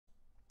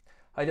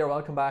Hi there,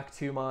 welcome back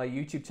to my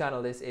YouTube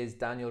channel. This is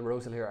Daniel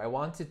Rosal here. I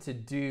wanted to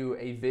do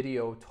a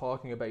video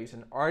talking about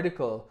an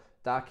article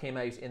that came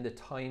out in the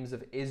Times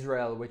of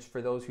Israel, which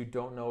for those who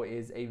don't know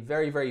is a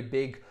very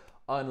big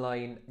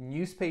online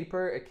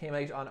newspaper. It came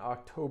out on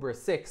October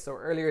 6th, so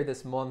earlier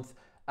this month,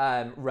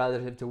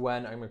 relative to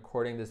when I'm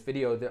recording this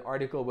video. The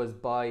article was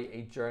by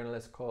a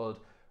journalist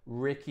called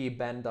Rivky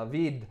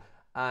Ben-David,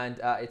 and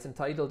it's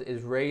entitled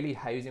 "Israeli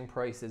Housing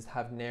Prices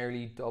Have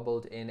Nearly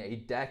Doubled in a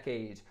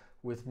Decade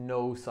with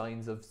No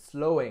Signs of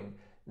Slowing."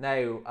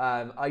 Now,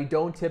 I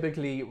don't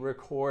typically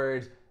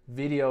record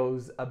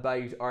videos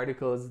about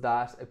articles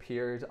that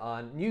appeared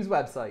on news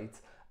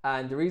websites,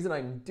 and the reason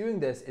I'm doing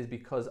this is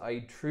because I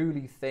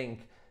truly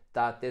think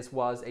that this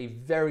was a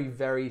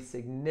very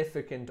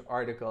significant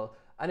article,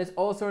 and it's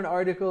also an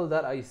article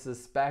that I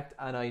suspect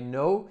and I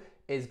know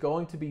is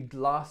going to be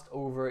glossed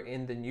over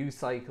in the news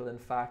cycle. In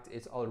fact,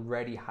 it's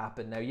already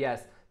happened. Now,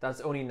 yes,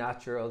 that's only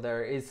natural.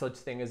 There is such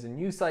thing as a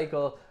news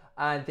cycle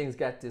and things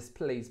get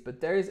displaced,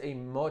 but there's a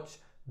much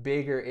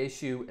bigger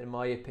issue, in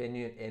my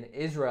opinion, in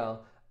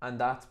Israel, and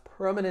that's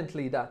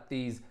permanently that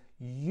these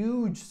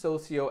huge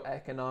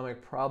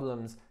socio-economic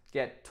problems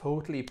get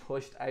totally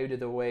pushed out of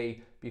the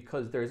way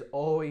because there's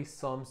always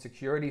some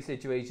security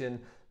situation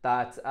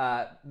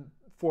that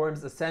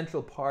forms a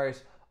central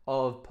part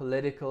of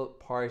political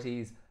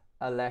parties'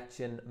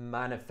 election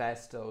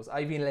manifestos.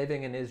 I've been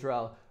living in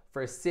Israel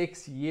for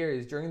 6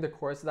 years. During the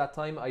course of that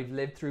time, I've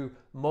lived through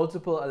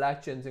multiple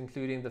elections,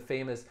 including the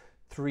famous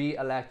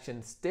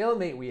 3-election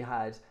stalemate we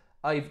had.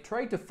 I've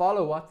tried to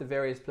follow what the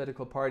various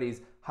political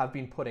parties have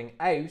been putting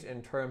out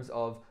in terms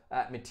of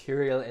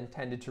material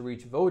intended to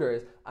reach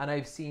voters, and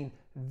I've seen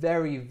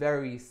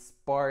very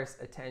sparse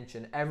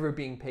attention ever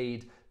being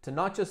paid to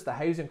not just the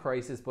housing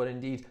crisis, but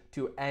indeed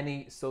to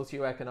any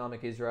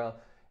socioeconomic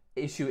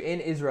issue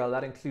in Israel.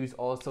 That includes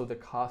also the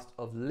cost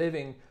of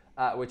living,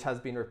 which has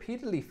been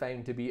repeatedly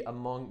found to be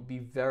among the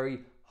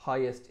very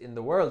highest in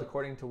the world.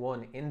 According to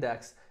one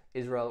index,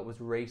 Israel was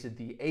rated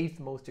the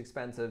 8th most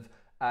expensive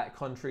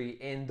country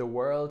in the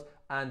world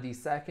and the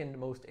 2nd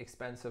most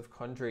expensive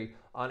country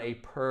on a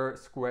per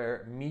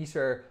square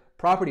meter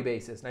property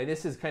basis. Now,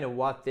 this is kind of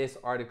what this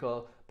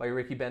article by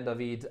Rivky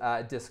Ben-David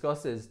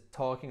discusses,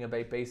 talking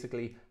about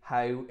basically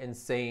how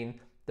insane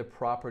the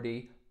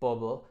property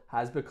bubble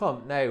has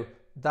become. Now,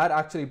 that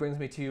actually brings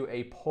me to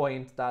a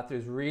point that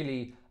there's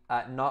really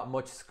not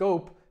much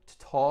scope to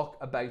talk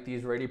about the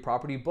Israeli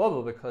property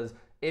bubble, because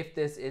if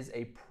this is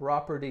a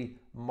property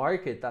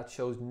market that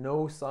shows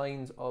no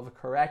signs of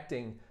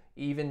correcting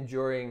even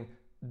during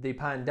the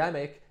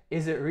pandemic,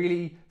 is it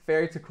really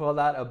fair to call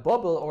that a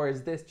bubble, or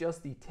is this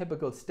just the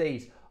typical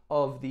state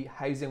of the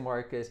housing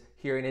market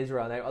here in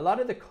Israel? Now, a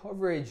lot of the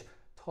coverage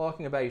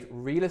talking about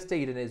real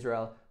estate in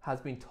Israel has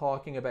been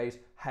talking about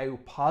how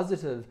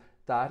positive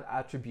that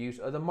attribute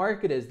of the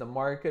market is. The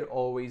market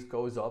always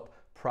goes up.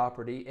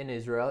 Property in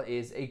Israel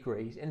is a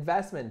great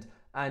investment.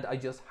 And I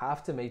just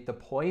have to make the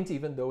point,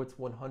 even though it's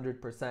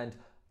 100%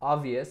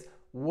 obvious,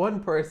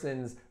 one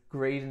person's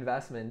great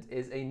investment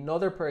is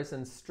another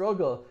person's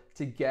struggle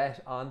to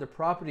get on the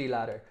property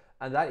ladder.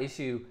 And that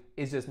issue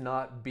is just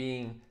not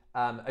being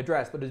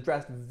addressed, but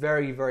addressed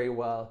very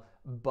well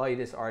by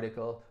this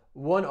article.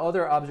 One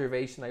other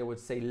observation I would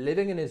say,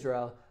 living in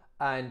Israel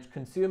and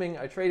consuming,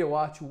 I try to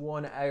watch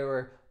 1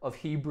 hour of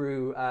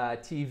Hebrew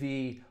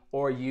TV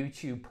or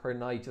YouTube per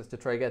night just to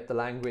try to get the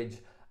language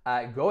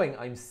going.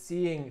 I'm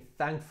seeing,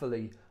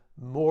 thankfully,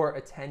 more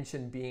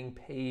attention being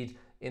paid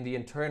in the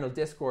internal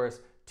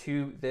discourse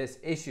to this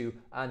issue,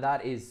 and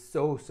that is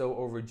so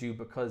overdue,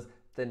 because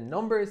the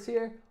numbers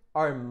here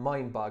are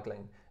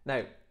mind-boggling.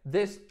 Now,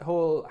 this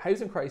whole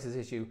housing crisis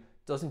issue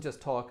doesn't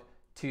just talk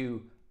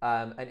to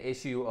an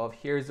issue of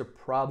here's a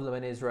problem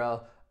in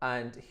Israel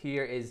and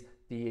here is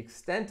the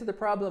extent of the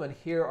problem and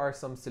here are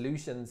some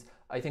solutions.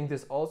 I think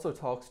this also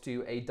talks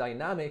to a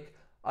dynamic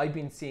I've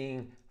been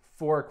seeing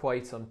for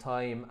quite some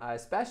time,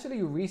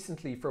 especially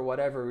recently for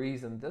whatever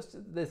reason.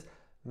 This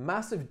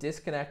massive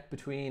disconnect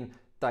between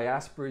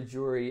diaspora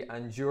Jewry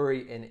and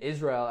Jewry in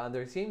Israel, and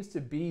there seems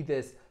to be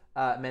this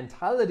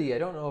mentality, I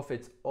don't know if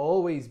it's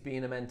always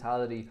been a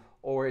mentality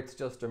or it's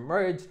just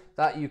emerged,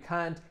 that you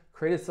can't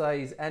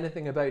criticize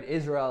anything about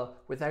Israel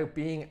without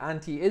being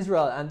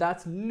anti-Israel, and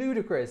that's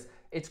ludicrous.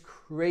 It's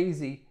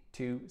crazy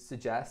to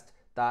suggest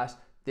that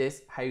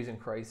this housing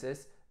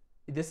crisis,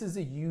 this is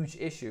a huge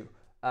issue.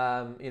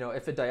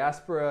 If a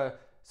diaspora,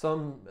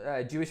 some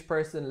Jewish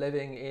person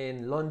living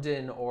in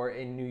London or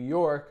in New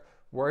York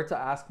were to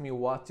ask me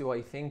what do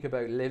I think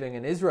about living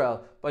in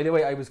Israel, by the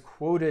way, I was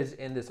quoted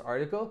in this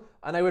article,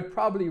 and I would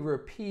probably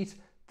repeat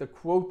the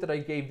quote that I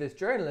gave this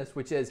journalist,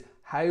 which is,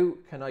 how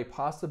can I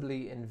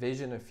possibly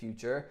envision a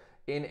future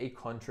in a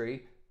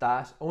country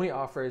that only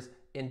offers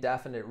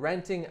indefinite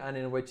renting and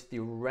in which the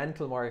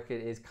rental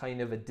market is kind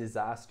of a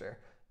disaster?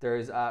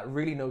 There's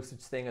really no such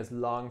thing as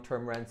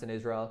long-term rents in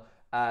Israel.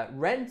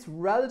 Rents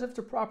relative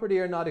to property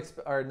are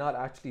not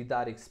actually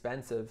that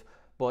expensive,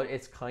 but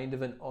it's kind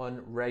of an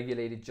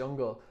unregulated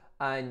jungle.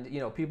 And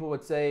people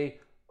would say,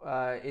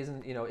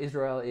 isn't, you know,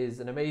 Israel is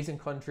an amazing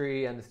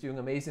country and it's doing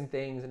amazing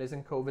things, and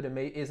isn't COVID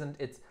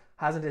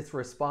hasn't its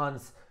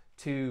response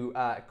to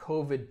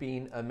COVID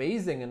being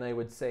amazing? And I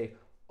would say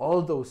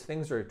all those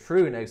things are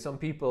true. Now, some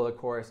people, of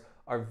course,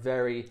 are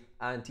very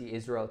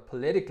anti-Israel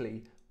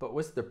politically, but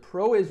with the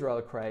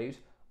pro-Israel crowd,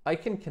 I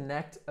can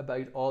connect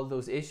about all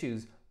those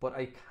issues, but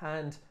I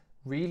can't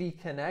really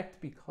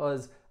connect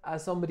because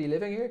as somebody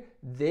living here,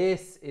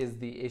 this is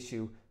the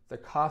issue. The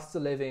cost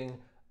of living,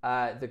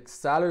 the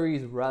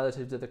salaries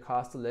relative to the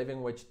cost of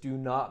living, which do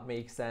not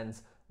make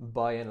sense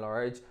by and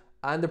large,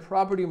 and the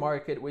property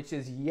market, which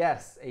is,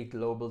 yes, a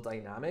global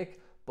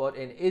dynamic, but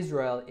in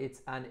Israel,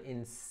 it's an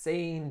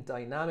insane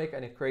dynamic,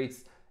 and it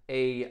creates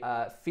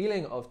a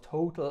feeling of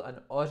total and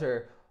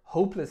utter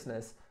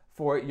hopelessness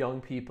for young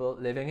people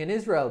living in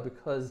Israel,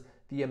 because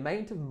the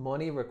amount of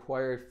money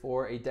required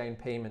for a down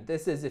payment,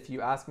 this is, if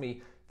you ask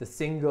me, the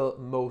single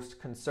most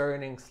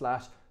concerning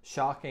 /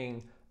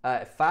 shocking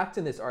fact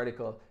in this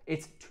article.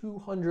 It's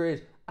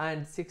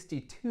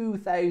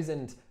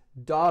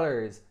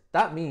 $262,000.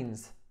 That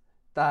means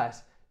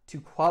that to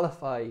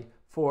qualify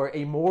for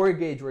a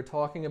mortgage, we're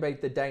talking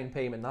about the down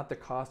payment, not the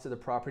cost of the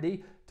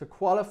property, to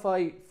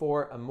qualify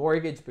for a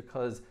mortgage,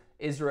 because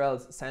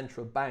Israel's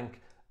central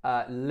bank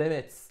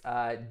limits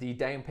the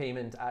down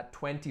payment at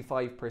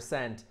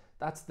 25%.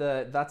 That's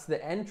the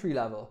entry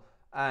level,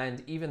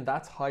 and even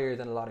that's higher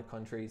than a lot of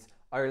countries.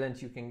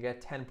 Ireland, you can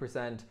get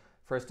 10%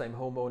 first-time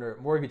homeowner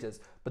mortgages,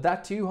 but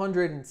that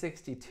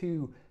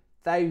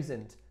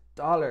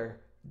 $262,000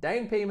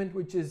 down payment,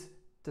 which is,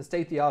 to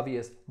state the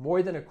obvious,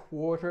 more than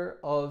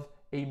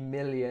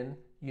 $250,000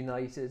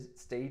 United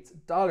States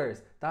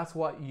dollars. That's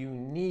what you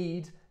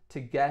need to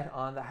get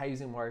on the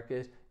housing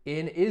market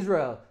in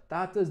Israel.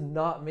 That does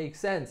not make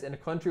sense in a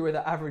country where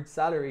the average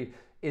salary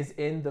is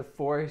in the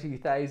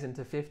 40,000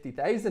 to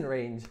 50,000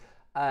 range.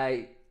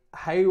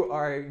 How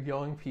are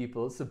young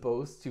people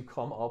supposed to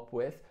come up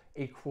with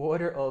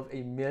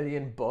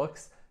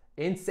 $250,000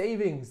 in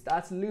savings?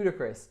 That's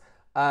ludicrous.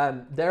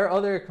 There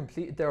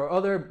are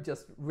other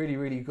just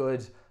really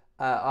good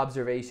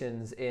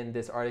observations in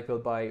this article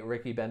by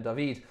Rivky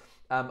Ben-David.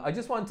 I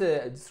just want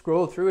to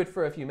scroll through it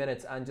for a few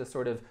minutes and just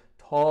sort of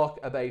talk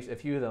about a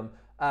few of them.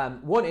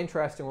 One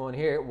interesting one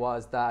here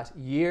was that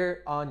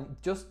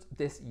just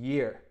this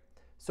year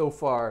so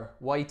far,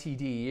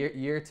 YTD,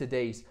 year to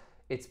date,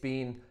 it's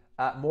been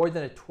more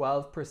than a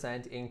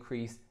 12%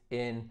 increase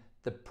in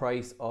the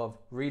price of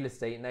real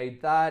estate. Now,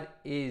 that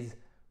is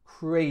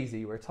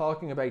crazy. We're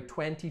talking about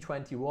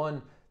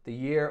 2021, the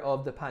year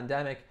of the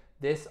pandemic.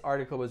 This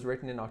article was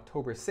written in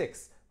October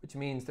 6th, which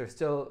means there's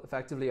still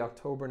effectively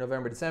October,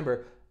 November,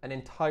 December, an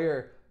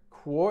entire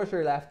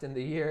quarter left in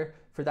the year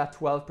for that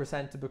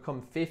 12% to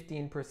become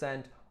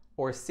 15%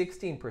 or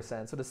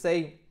 16%. So to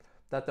say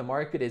that the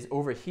market is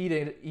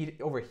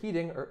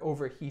overheating or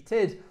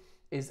overheated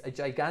is a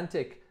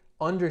gigantic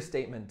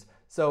understatement.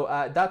 So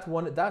that's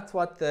what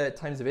the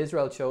Times of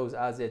Israel chose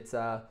as its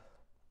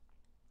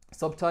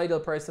subtitle.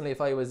 Personally,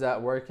 if I was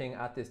working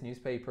at this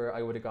newspaper,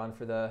 I would have gone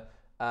for the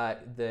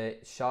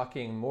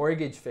shocking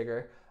mortgage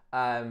figure.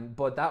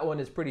 But that one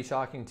is pretty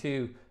shocking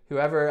too.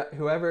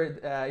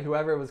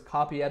 Whoever was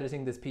copy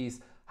editing this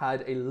piece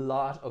had a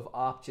lot of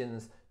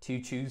options to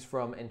choose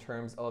from in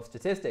terms of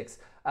statistics.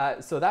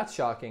 So that's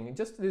shocking.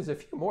 There's a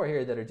few more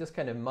here that are just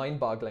kind of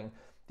mind-boggling.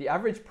 The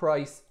average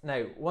price.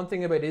 Now, one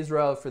thing about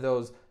Israel, for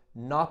those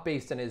not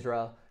based in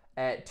Israel,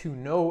 to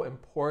know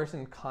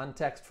important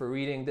context for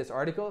reading this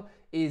article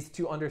is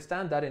to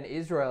understand that in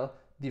Israel,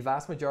 the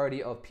vast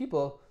majority of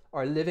people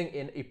are living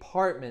in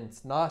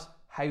apartments, not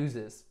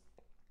houses.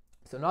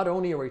 So not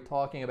only are we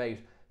talking about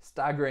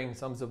staggering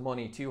sums of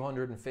money,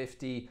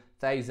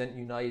 250,000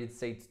 United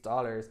States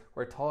dollars,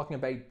 we're talking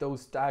about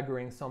those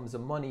staggering sums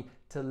of money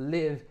to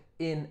live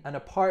in an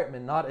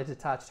apartment, not a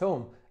detached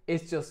home.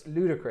 It's just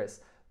ludicrous.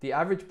 The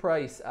average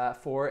price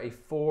for a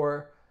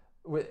four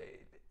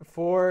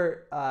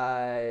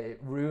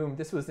room,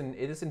 this is in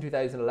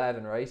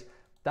 2011, right?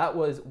 That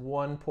was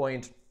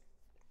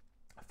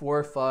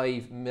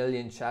 1.45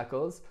 million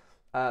shekels,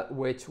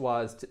 which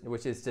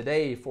is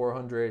today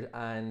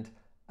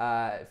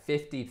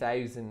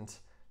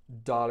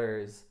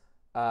 $450,000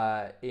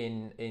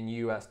 in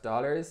US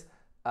dollars,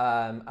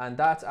 and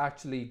that's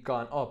actually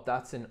gone up.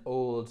 That's an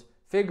old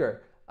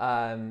figure.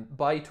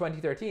 By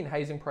 2013,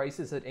 housing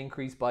prices had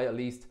increased by at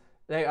least.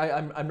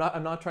 I'm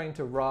not trying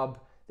to rob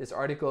this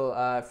article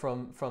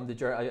from the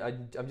journal.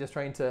 I'm just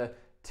trying to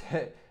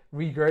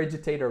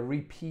regurgitate or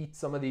repeat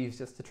some of these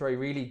just to try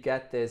really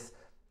get the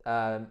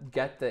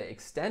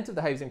extent of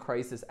the housing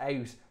crisis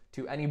out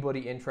to anybody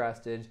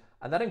interested,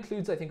 and that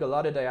includes, I think, a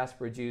lot of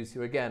diaspora Jews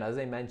who, again, as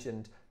I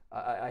mentioned,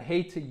 I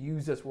hate to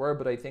use this word,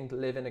 but I think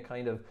live in a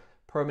kind of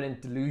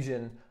permanent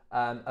delusion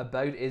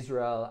about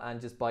Israel and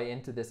just buy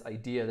into this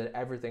idea that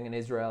everything in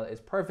Israel is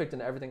perfect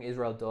and everything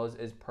Israel does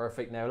is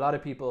perfect. Now, a lot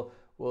of people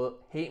will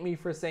hate me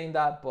for saying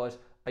that, but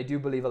I do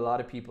believe a lot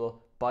of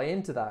people buy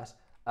into that.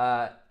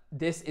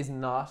 This is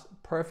not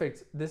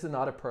perfect. This is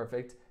not a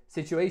perfect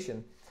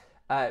situation.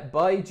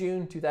 By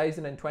June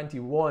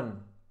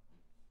 2021,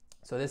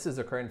 So this is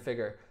a current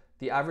figure.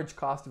 The average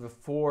cost of a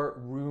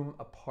 4-room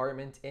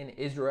apartment in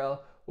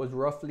Israel was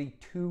roughly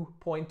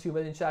 2.2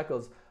 million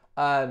shekels,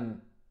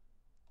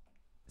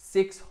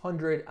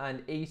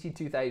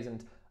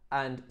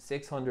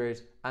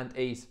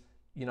 682,608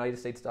 United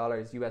States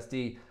dollars,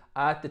 USD,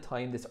 at the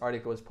time this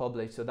article was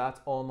published. So that's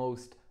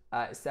almost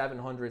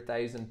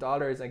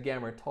 $700,000.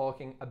 Again, we're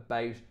talking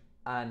about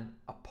an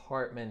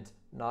apartment,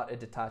 not a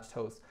detached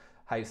house.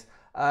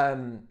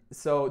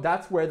 So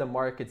that's where the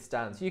market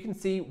stands. You can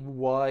see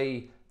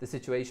why the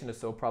situation is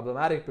so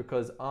problematic,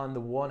 because on the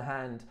one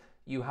hand,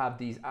 you have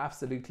these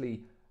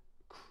absolutely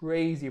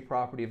crazy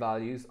property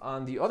values.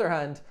 On the other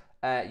hand,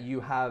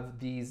 you have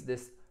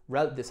this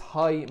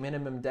high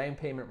minimum down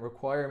payment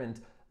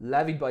requirement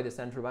levied by the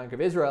Central Bank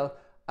of Israel.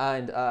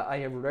 And I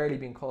have rarely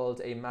been called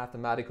a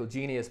mathematical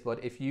genius,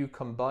 but if you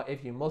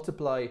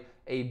multiply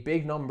a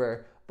big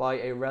number by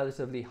a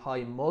relatively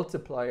high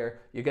multiplier,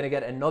 you're going to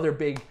get another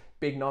big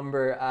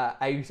number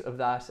out of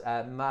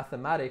that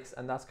mathematics,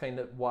 and that's kind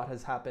of what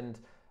has happened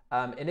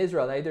in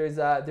Israel. Now,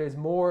 there's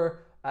more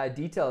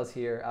details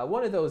here.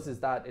 One of those is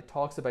that it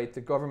talks about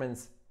the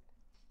government's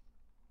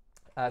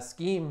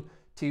scheme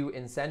to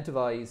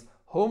incentivize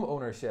home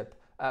ownership,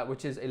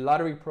 which is a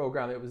lottery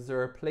program. It was a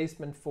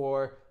replacement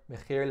for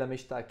Mechir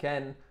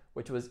Lamishtaken,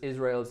 which was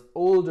Israel's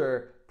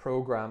older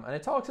program, and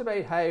it talks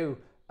about how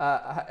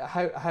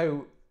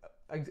I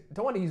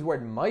don't want to use the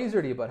word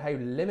miserly, but how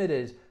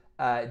limited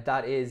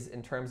that is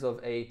in terms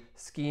of a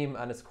scheme,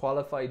 and it's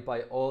qualified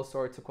by all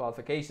sorts of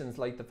qualifications,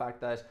 like the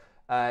fact that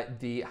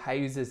the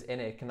houses in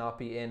it cannot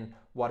be in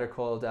what are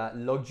called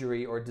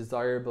luxury or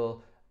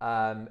desirable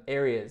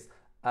areas.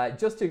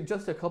 Just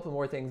a couple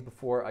more things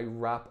before I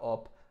wrap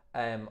up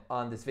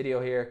on this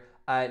video here.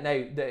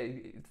 Now,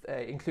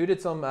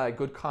 included some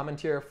good comment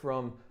here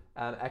from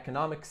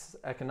economists,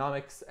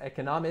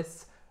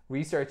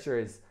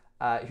 researchers,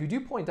 who do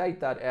point out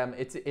that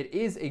it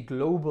is a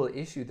global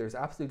issue. There's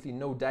absolutely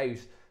no doubt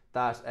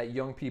that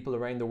young people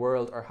around the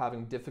world are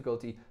having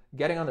difficulty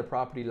getting on the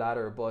property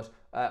ladder. But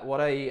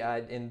what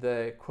in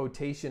the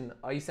quotation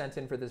I sent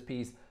in for this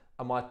piece,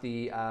 and what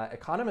the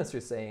economists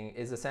are saying,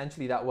 is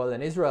essentially that, well,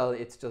 in Israel,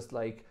 it's just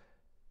like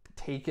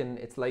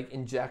it's like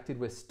injected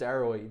with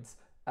steroids.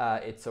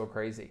 It's so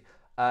crazy.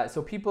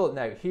 So people,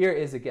 now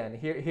here's a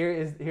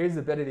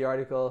bit of the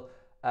article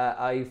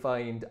I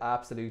find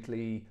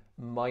absolutely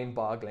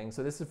mind-boggling.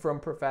 So this is from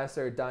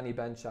Professor Danny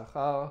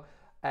Ben-Shachar.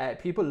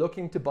 People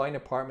looking to buy an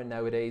apartment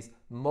nowadays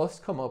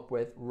must come up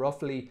with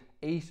roughly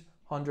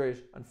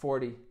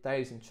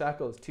 840,000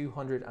 shekels,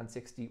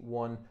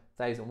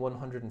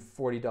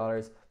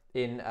 $261,140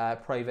 in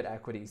private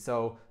equity.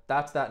 So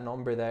that's that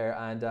number there,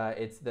 and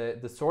it's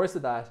the source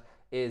of that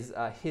is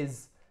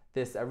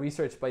this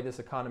research by this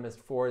economist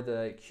for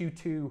the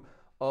Q2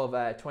 of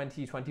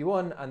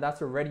 2021, and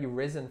that's already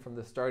risen from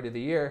the start of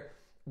the year,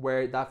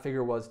 where that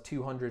figure was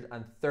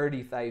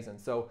 230,000.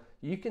 So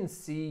you can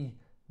see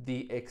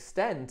the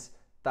extent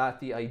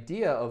that the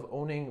idea of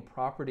owning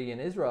property in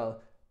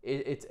Israel,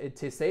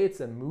 to say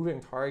it's a moving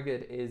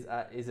target is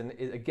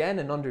again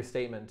an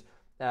understatement.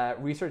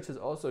 Research has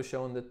also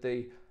shown that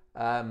the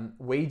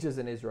wages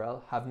in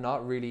Israel have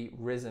not really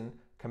risen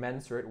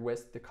commensurate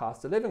with the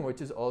cost of living, which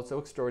is also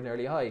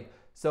extraordinarily high.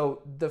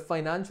 So the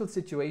financial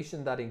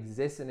situation that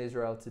exists in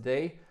Israel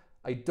today,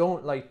 I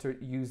don't like to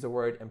use the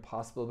word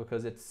impossible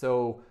because it's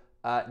so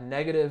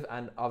negative,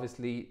 and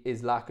obviously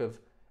there's lack of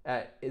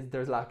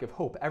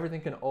hope.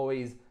 Everything can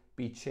always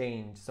be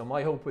changed. So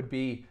my hope would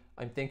be,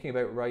 I'm thinking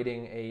about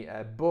writing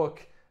a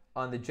book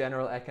on the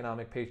general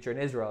economic picture in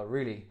Israel,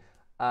 really,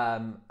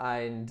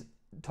 and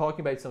talking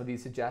about some of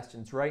these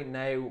suggestions. Right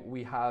now,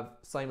 we have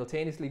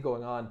simultaneously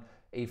going on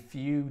a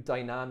few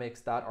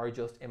dynamics that are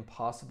just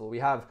impossible. We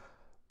have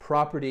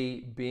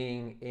property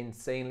being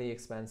insanely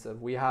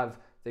expensive. We have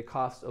the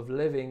cost of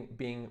living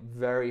being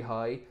very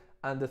high.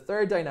 And the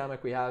third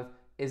dynamic we have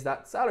is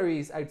that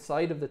salaries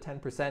outside of the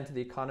 10% of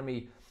the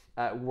economy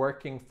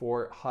working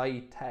for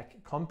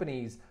high-tech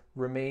companies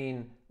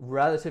remain,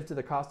 relative to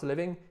the cost of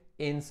living,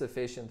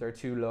 insufficient. They're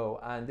too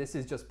low. And this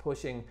is just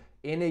pushing,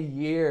 in a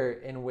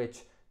year in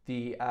which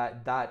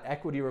that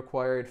equity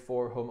required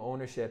for home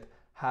ownership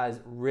has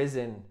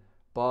risen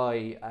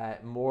by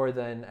more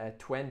than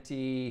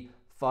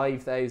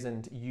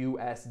 25,000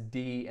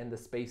 USD in the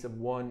space of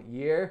 1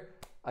 year.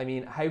 I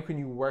mean, how can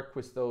you work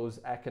with those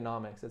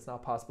economics? It's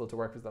not possible to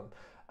work with them.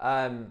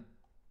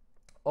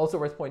 Also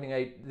worth pointing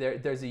out,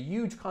 there's a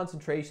huge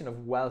concentration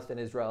of wealth in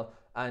Israel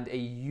and a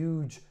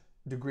huge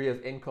degree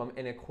of income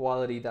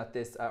inequality that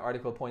this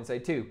article points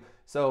out too.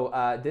 So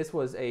this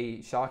was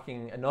a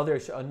shocking,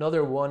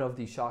 another one of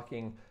the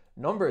shocking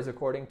numbers.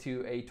 According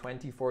to a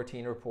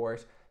 2014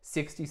 report,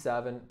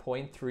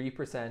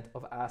 67.3%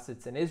 of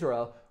assets in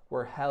Israel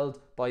were held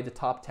by the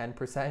top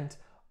 10%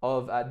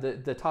 of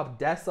the top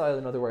decile,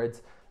 in other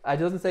words. It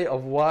doesn't say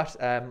of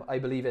what, I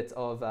believe it's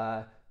of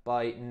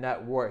by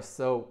net worth.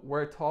 So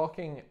we're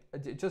talking,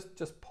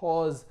 just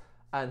pause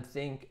and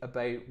think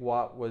about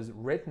what was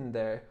written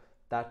there,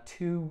 that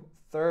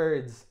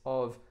 2/3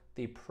 of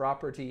the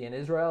property in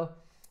Israel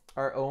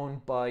are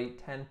owned by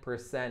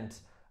 10%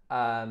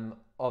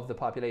 of the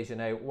population.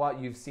 Now, what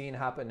you've seen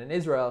happen in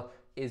Israel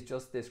is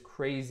just this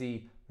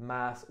crazy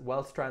mass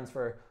wealth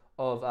transfer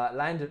of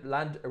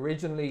land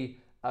originally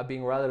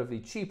being relatively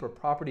cheap, or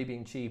property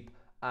being cheap,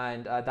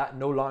 and that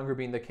no longer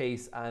being the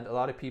case, and a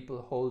lot of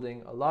people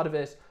holding a lot of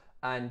it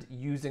and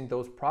using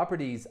those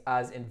properties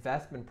as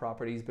investment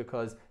properties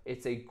because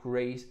it's a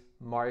great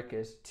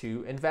market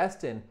to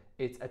invest in.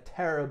 It's a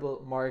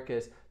terrible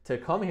market to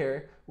come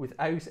here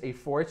without a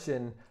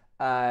fortune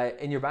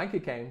in your bank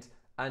account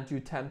and to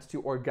attempt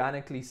to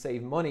organically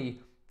save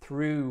money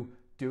through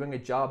doing a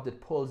job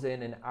that pulls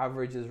in an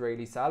average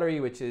Israeli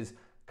salary, which is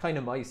kind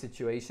of my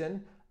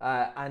situation,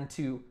 and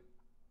to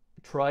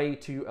try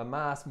to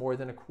amass more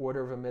than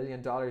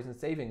 $250,000 in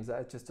savings.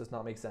 That just does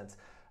not make sense.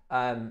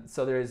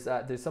 So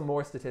there's some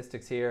more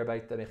statistics here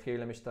about the Mechir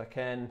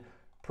Lemishtaken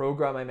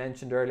program I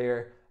mentioned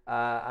earlier,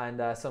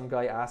 and some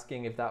guy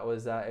asking if that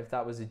was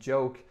a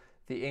joke.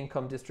 The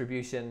income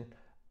distribution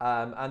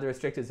and the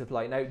restricted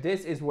supply. Now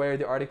this is where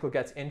the article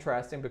gets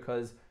interesting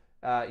because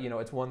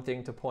it's one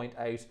thing to point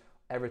out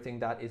everything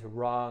that is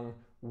wrong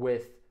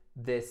with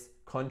this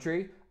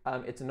country.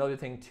 It's another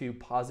thing to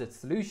posit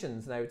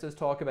solutions. Now it does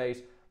talk about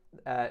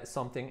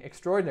something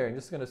extraordinary. I'm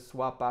just going to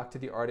swap back to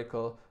the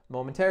article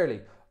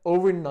momentarily.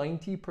 Over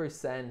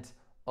 90%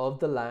 of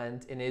the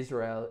land in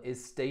Israel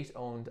is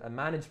state-owned and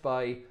managed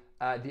by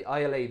the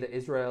ILA, the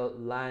Israel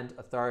Land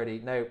Authority.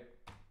 Now,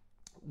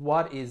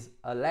 what is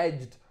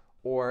alleged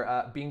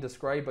or being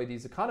described by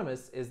these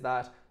economists is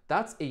that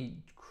that's a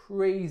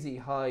crazy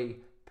high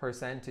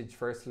percentage,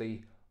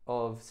 firstly,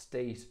 of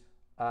state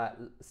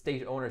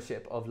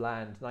ownership of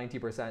land,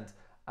 90%.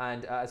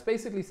 And it's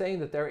basically saying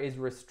that there is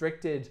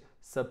restricted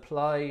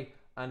supply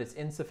and it's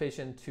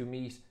insufficient to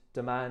meet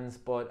demands.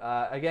 But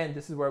again,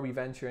 this is where we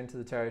venture into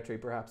the territory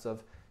perhaps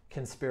of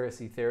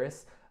conspiracy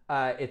theorists.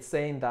 It's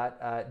saying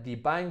that the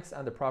banks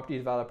and the property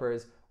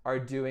developers are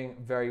doing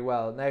very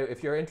well. Now,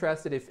 if you're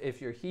interested,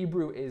 if your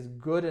Hebrew is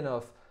good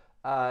enough,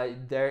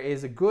 there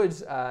is a good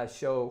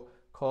show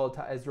called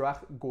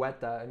Ta'ezrach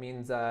Gweta. It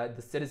means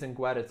the citizen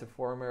Gweta. It's a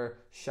former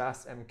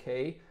Shas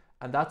MK,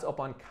 and that's up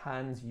on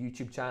Khan's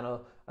YouTube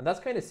channel. And that's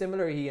kind of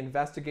similar. He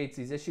investigates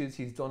these issues.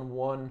 He's done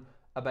one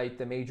about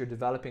the major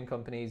developing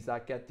companies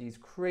that get these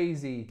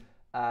crazy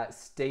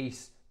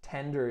state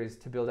tenders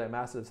to build out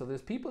massive. So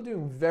there's people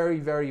doing very,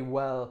 very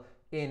well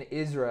in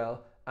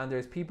Israel, and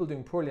there's people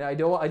doing poorly. I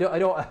don't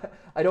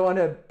want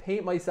to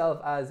paint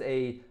myself as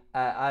a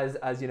as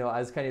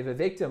kind of a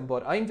victim,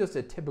 but I'm just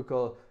a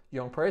typical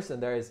young person.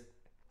 There's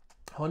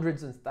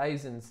hundreds and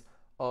thousands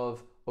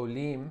of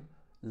Olim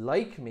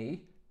like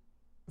me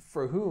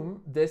for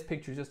whom this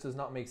picture just does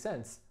not make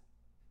sense,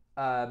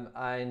 and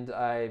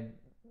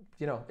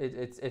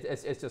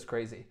it's just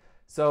crazy.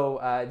 So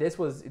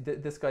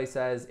this guy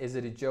says, is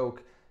it a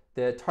joke?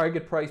 The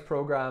target price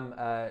program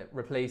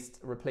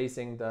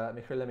replacing the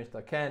Mechir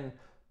Lemishtaken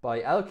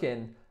by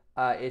Elkin.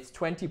 It's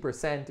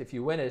 20% if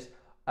you win it,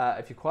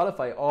 if you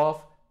qualify,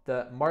 off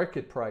the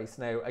market price.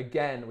 Now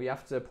again, we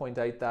have to point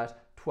out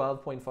that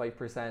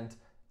 12.5%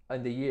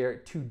 in the year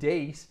to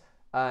date,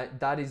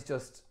 that is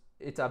just,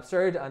 it's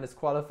absurd, and it's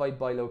qualified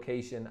by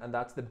location, and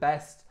that's the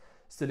best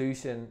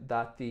solution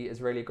that the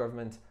Israeli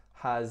government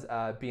has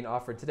been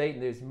offered to date.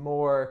 And there's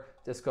more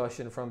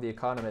discussion from the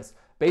economists.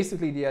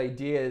 Basically, the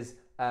ideas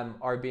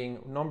are being,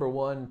 number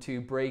one,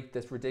 to break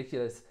this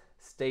ridiculous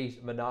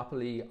state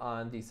monopoly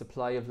on the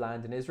supply of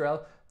land in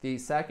Israel. The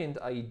second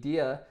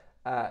idea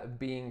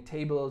being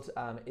tabled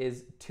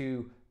is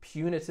to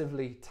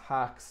punitively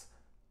tax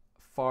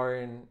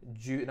foreign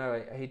Jews. Now,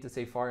 I hate to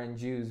say foreign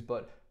Jews,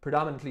 but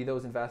predominantly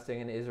those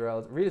investing in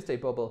Israel's real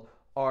estate bubble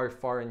are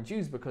foreign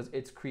Jews, because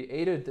it's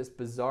created this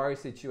bizarre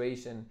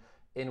situation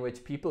in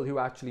which people who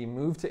actually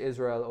move to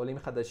Israel, Olim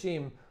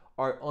Chadashim,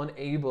 are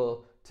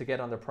unable to get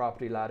on the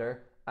property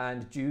ladder,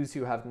 and Jews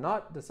who have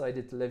not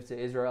decided to live to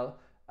Israel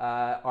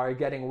are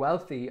getting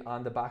wealthy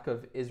on the back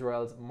of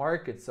Israel's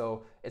market.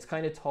 So it's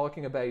kind of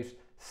talking about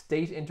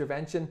state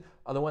intervention,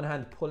 on the one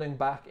hand pulling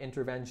back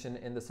intervention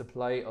in the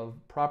supply of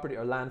property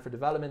or land for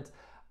development,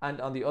 and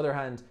on the other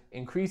hand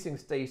increasing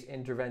state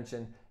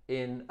intervention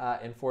in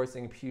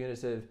enforcing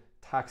punitive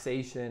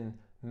taxation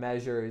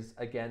measures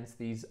against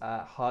these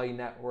high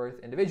net worth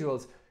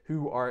individuals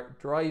who are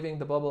driving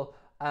the bubble,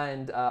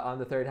 and on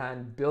the third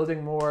hand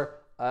building more,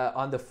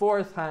 on the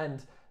fourth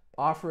hand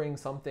offering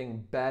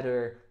something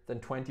better than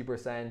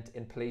 20%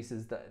 in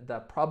places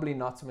that probably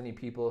not so many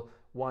people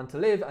want to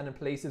live, and in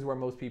places where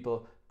most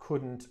people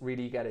couldn't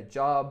really get a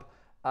job,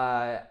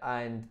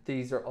 and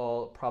these are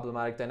all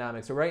problematic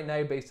dynamics. So right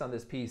now, based on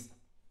this piece,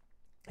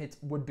 it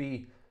would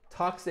be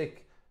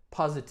toxic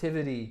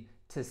positivity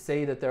to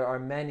say that there are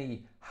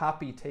many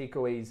happy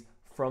takeaways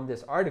from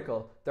this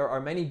article. There are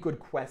many good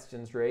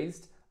questions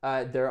raised.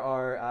 There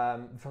are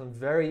some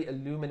very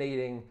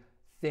illuminating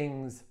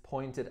things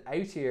pointed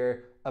out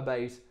here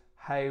about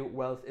how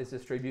wealth is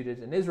distributed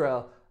in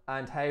Israel,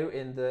 and how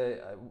in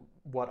the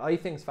what I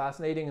think is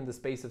fascinating, in the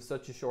space of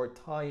such a short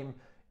time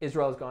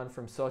Israel's gone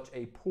from such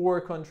a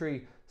poor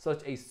country,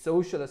 such a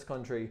socialist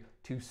country,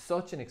 to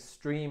such an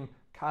extreme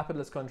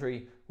capitalist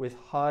country with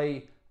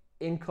high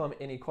income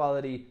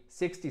inequality.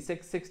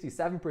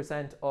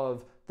 67%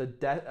 of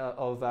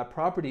the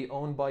property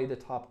owned by the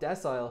top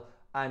decile,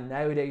 and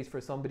nowadays for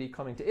somebody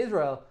coming to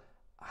Israel,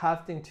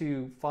 having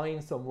to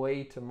find some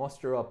way to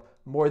muster up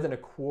more than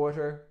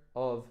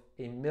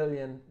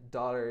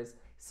 $250,000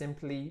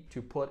 simply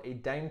to put a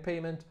down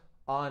payment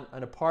on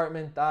an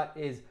apartment, that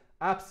is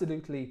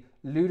absolutely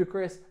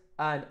ludicrous.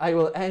 And I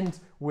will end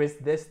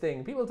with this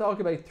thing. People talk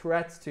about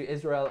threats to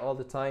Israel all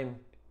the time,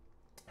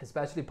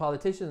 especially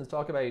politicians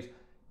talk about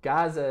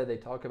Gaza, they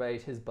talk about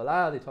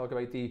Hezbollah, they talk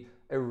about the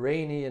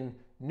Iranian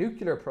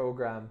nuclear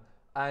program.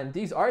 And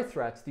these are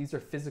threats. These are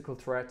physical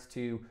threats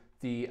to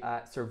the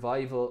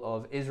survival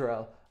of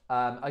Israel.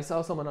 I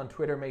saw someone on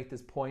Twitter make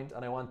this point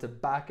and I want to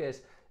back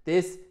it.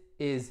 This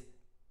is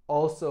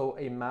also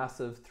a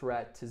massive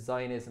threat to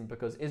Zionism,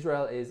 because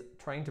Israel is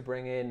trying to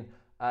bring in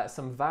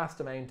some vast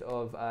amount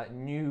of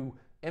new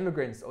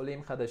immigrants,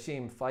 Olim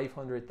Chadashim,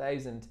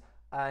 500,000,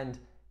 and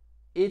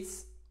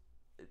its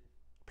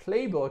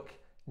playbook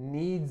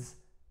needs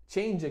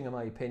changing, in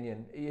my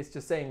opinion. It's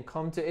just saying,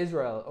 come to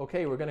Israel.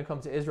 Okay, we're going to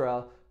come to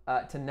Israel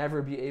to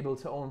never be able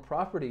to own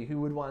property.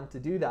 Who would want to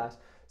do that?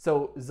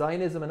 So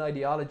Zionism and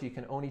ideology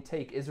can only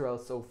take Israel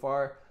so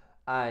far,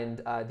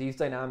 and these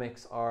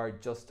dynamics are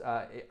just,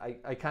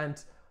 I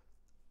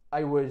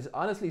would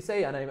honestly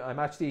say, and I'm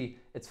actually,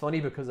 it's funny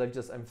because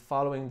I'm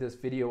following this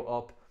video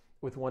up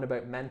with one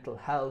about mental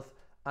health,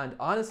 and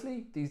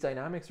honestly, these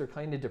dynamics are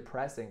kind of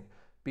depressing,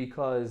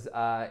 because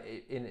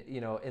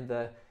in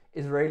the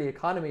Israeli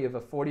economy of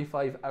a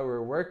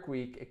 45-hour work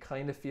week, it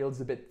kind of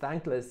feels a bit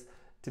thankless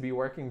to be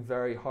working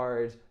very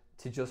hard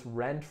to just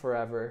rent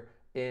forever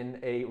in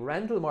a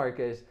rental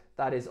market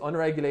that is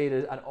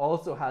unregulated and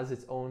also has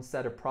its own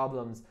set of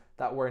problems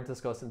that weren't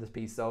discussed in this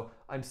piece. So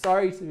I'm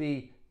sorry to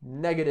be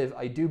negative.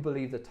 I do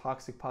believe that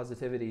toxic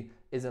positivity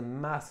is a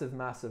massive,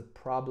 massive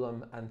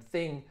problem and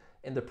thing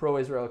in the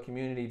pro-Israel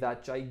community,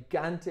 that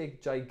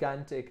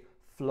gigantic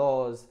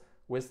flaws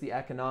with the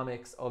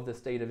economics of the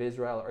state of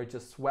Israel are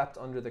just swept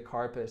under the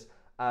carpet.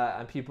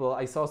 And people,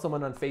 I saw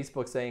someone on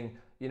Facebook saying,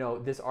 you know,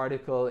 this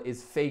article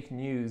is fake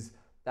news.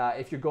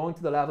 If you're going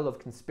to the level of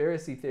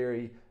conspiracy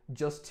theory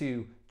just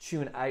to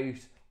tune out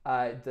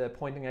the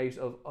pointing out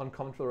of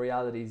uncomfortable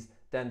realities,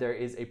 then there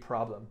is a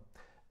problem.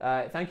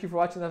 Thank you for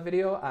watching that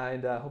video,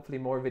 and hopefully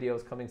more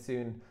videos coming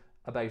soon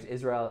about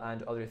Israel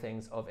and other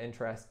things of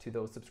interest to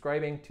those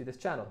subscribing to this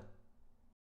channel.